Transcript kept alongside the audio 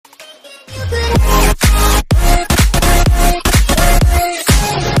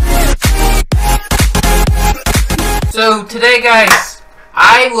today, guys,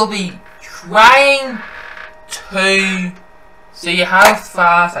 I will be trying to see how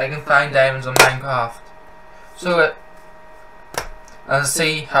fast I can find diamonds on Minecraft. So, and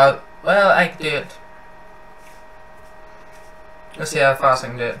see how well I can do it. Let's see how fast I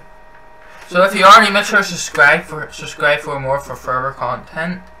can do it. So, if you are new, make sure to subscribe for more for further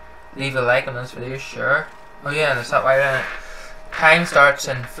content. Leave a like on this video, sure. Oh yeah, and it's that right in it. Time starts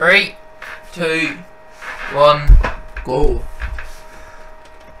in 3, 2, 1, go.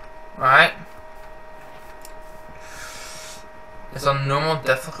 Alright. It's on normal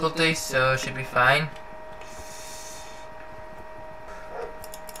difficulty, so it should be fine.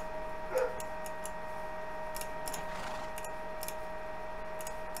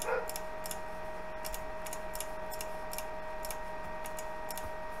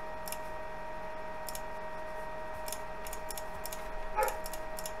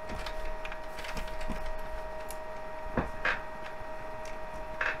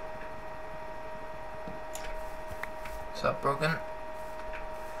 Is that broken?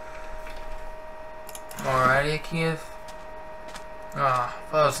 Alrighty, a cave. Ah, I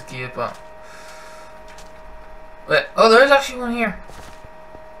thought it was a cave, but wait. Oh, there is actually one here.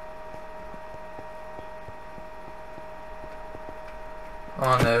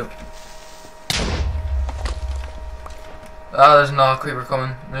 Oh no. Oh, there's no creeper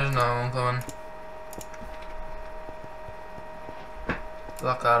coming. There's no one coming.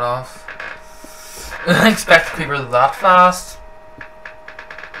 Block that off. I didn't expect the creeper that fast.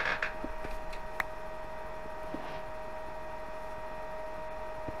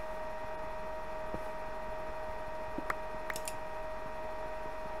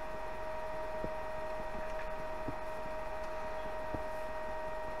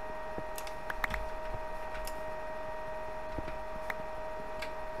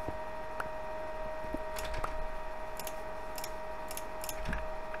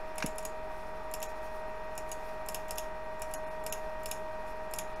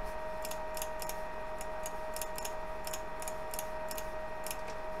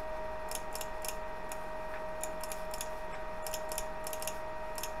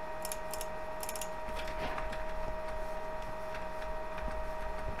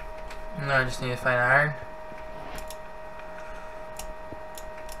 No, I just need to find iron.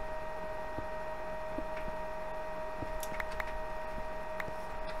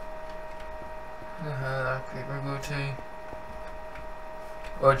 Where the hell did that creeper go to?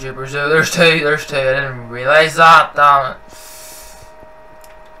 Oh, jibbers, oh, there's two, I didn't realise that, damn it.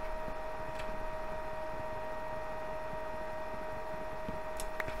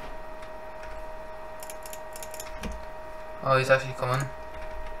 Oh, he's actually coming.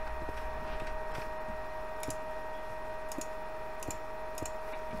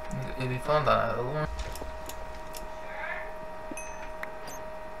 It'd be fun that other one.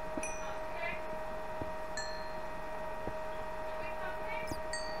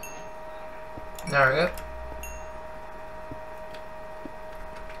 There we go.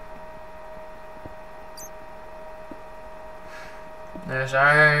 There's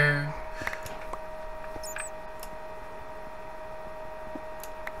iron.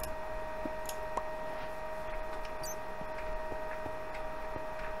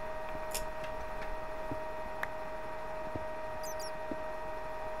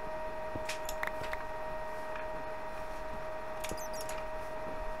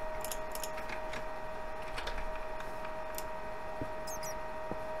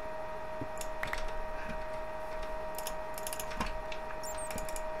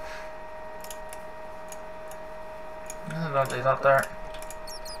 Don't do that there.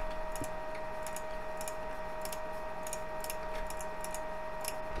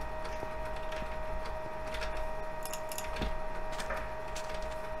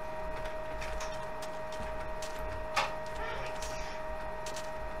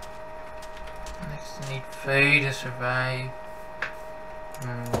 Next I need food to survive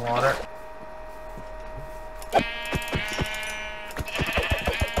and water.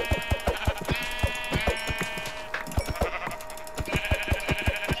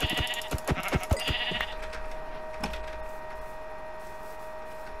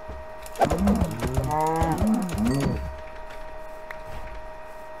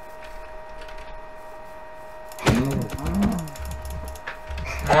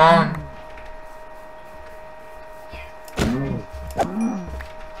 Come on.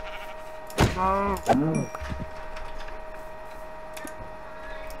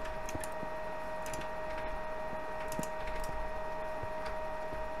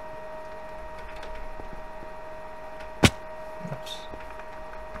 Oops.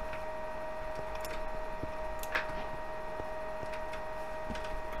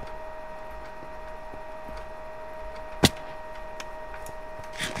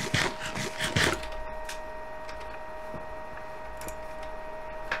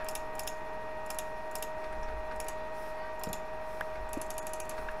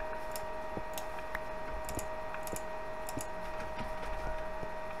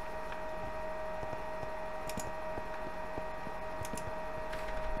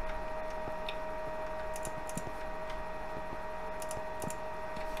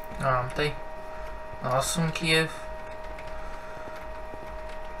 They're empty. Awesome cave.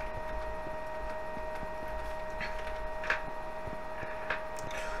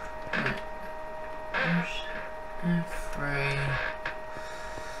 There's free.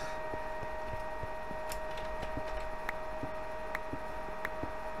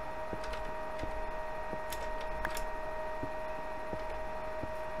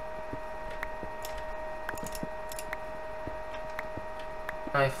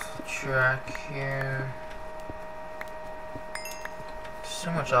 Knife track here. So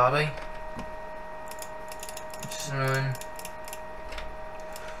much obby. Which is annoying.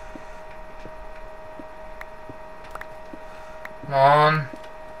 Come on.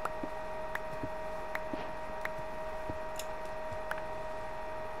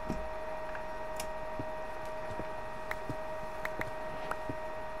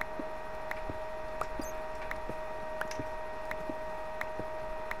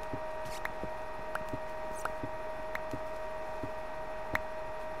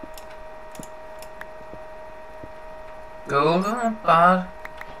 Gold, not bad.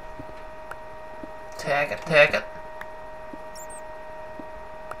 Take it, take it.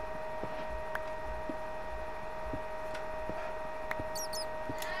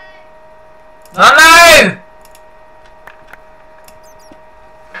 Oh no!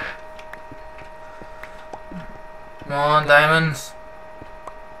 Come on, diamonds.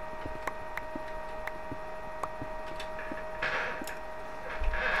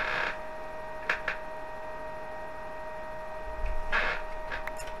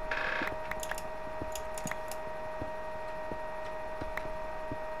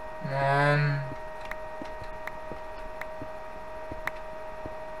 Come on.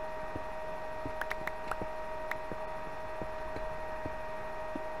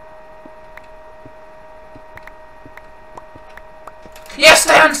 Yes,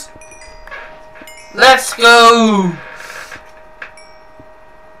 diamonds! Let's go!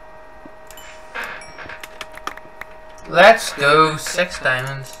 Let's go, 6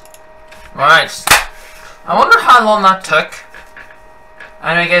 diamonds. Right. I wonder how long that took.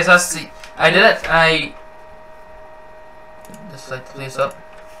 Anyway guys, that's the... I did it. I just light the place up.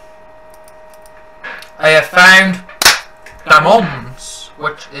 I have found diamonds,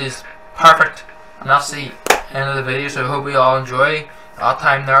 which is perfect. And that's the end of the video, so I hope you all enjoy. Our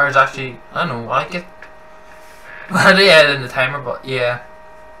time there is actually, I don't know, I like it. I did edit in the timer, but yeah.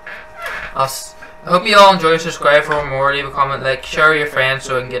 I hope you all enjoy. Subscribe for more, leave a comment, like, share with your friends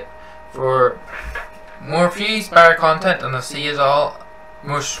so I can get for more views, better content, and I'll see you all.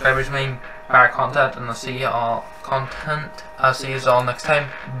 More subscribers mean better content, and I'll see you all next time.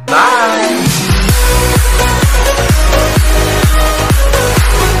 Bye!